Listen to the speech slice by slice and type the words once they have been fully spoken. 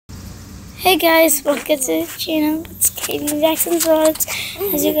Hey guys, welcome to the channel. It's Katie Jackson Vlogs.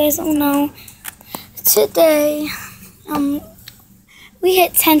 As you guys all know, today we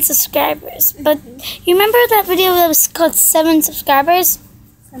hit 10 subscribers. But you remember that video that was called 7 subscribers?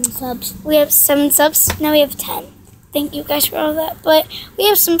 7 subs. We have 7 subs. Now we have 10. Thank you guys for all that. But we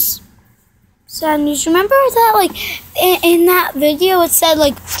have some sad news. Remember that in that video it said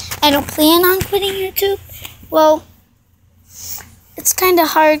I don't plan on quitting YouTube? Well, it's kind of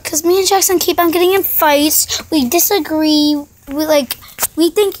hard because me and Jackson keep on getting in fights. We disagree.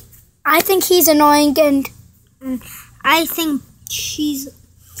 I think he's annoying and I think she's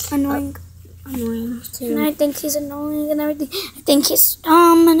annoying. too. And I think he's annoying and everything. I think he's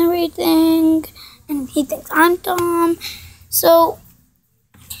dumb and everything. And he thinks I'm dumb. So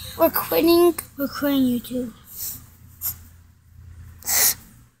we're quitting. We're quitting YouTube.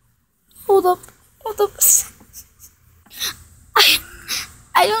 Hold up.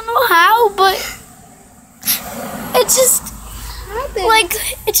 I don't know how, but it just happened.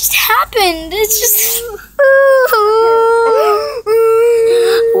 It just happened. It's just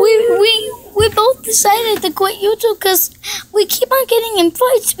we both decided to quit YouTube because we keep on getting in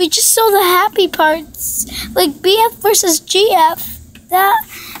fights. We just saw the happy parts, like BF versus GF. That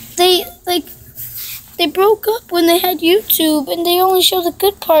they broke up when they had YouTube, and they only show the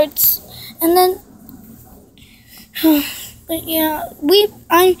good parts, and then. But yeah, we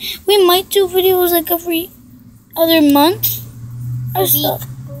might do videos every other month or so.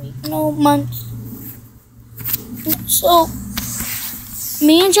 No, month. So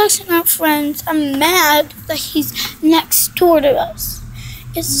me and Jackson are friends. I'm mad that he's next door to us.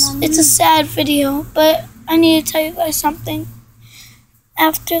 It's a sad video, but I need to tell you guys something.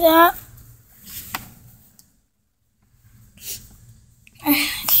 After that,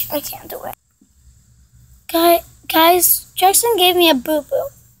 I can't do it. Guys, Jackson gave me a boo-boo.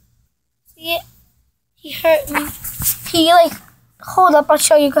 See it? He hurt me. Hold up, I'll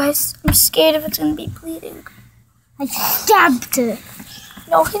show you guys. I'm scared if it's gonna be bleeding. I stabbed it.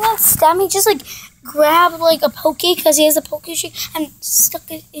 No, he didn't stab me. He just grabbed a pokey because he has a pokey sheet and stuck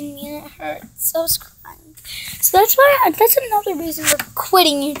it in me and it hurt. So I was crying. So that's another reason we're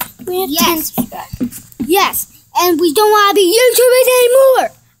quitting YouTube. We have 10 subscribers. Yes, and we don't want to be YouTubers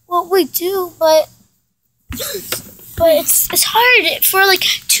anymore. Well, we do, but it's hard for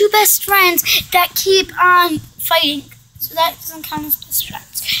two best friends that keep on fighting. So that doesn't count as best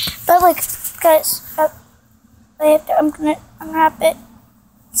friends. But guys, I'm gonna unwrap it.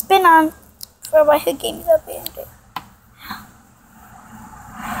 It's been on for a while. Who gave me that band-aid?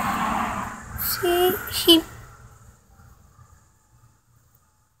 See,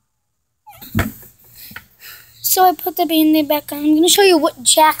 So I put the band-aid back on. I'm gonna show you what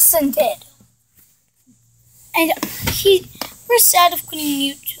Jackson did. And we're sad of quitting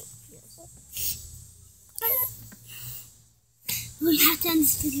YouTube. We have to end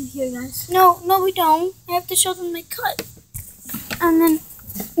this video here, guys. No, we don't. I have to show them my cut. And then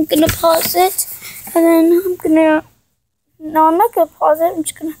I'm gonna pause it. And then no, I'm not gonna pause it. I'm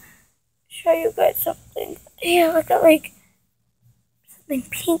just gonna show you guys something. Yeah, I got something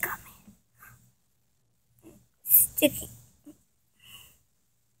pink on me. Sticky.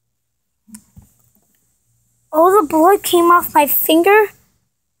 All the blood came off my finger.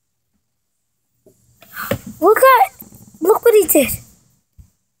 Look what he did.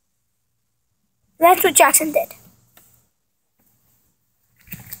 That's what Jackson did.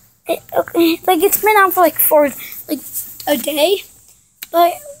 It's been on for a day.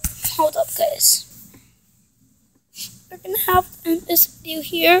 But hold up, guys. We're gonna have to end this video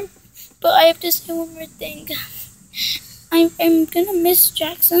here. But I have to say one more thing. I'm gonna miss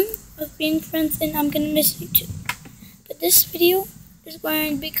Jackson of being friends, and I'm gonna miss YouTube. But this video is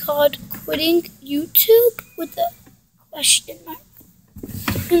going to be called "Quitting YouTube" with a question mark.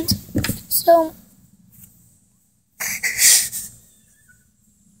 And so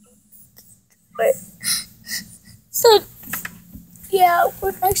yeah,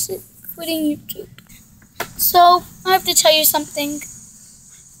 we're actually quitting YouTube. So I have to tell you something.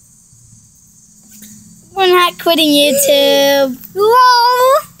 We're not quitting YouTube.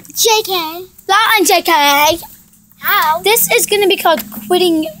 Whoa! JK. Not on JK. How? This is going to be called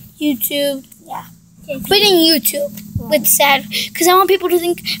Quitting YouTube. Yeah. Quitting YouTube with sad. Because I want you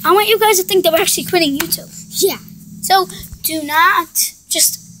guys to think that we're actually quitting YouTube. Yeah. So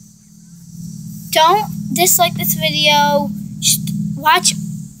don't dislike this video. Just watch.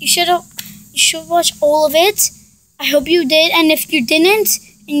 You should watch all of it. I hope you did. And if you didn't,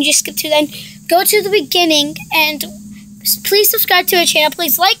 and you just skipped to the end, go to the beginning and please subscribe to our channel.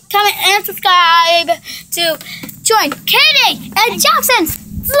 Please like, comment, and subscribe to join Katie and Jackson's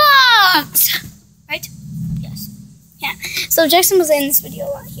Vlogs. right? Yes. Yeah. So Jackson was in this video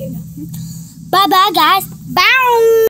a lot here. Bye bye, guys. Bye.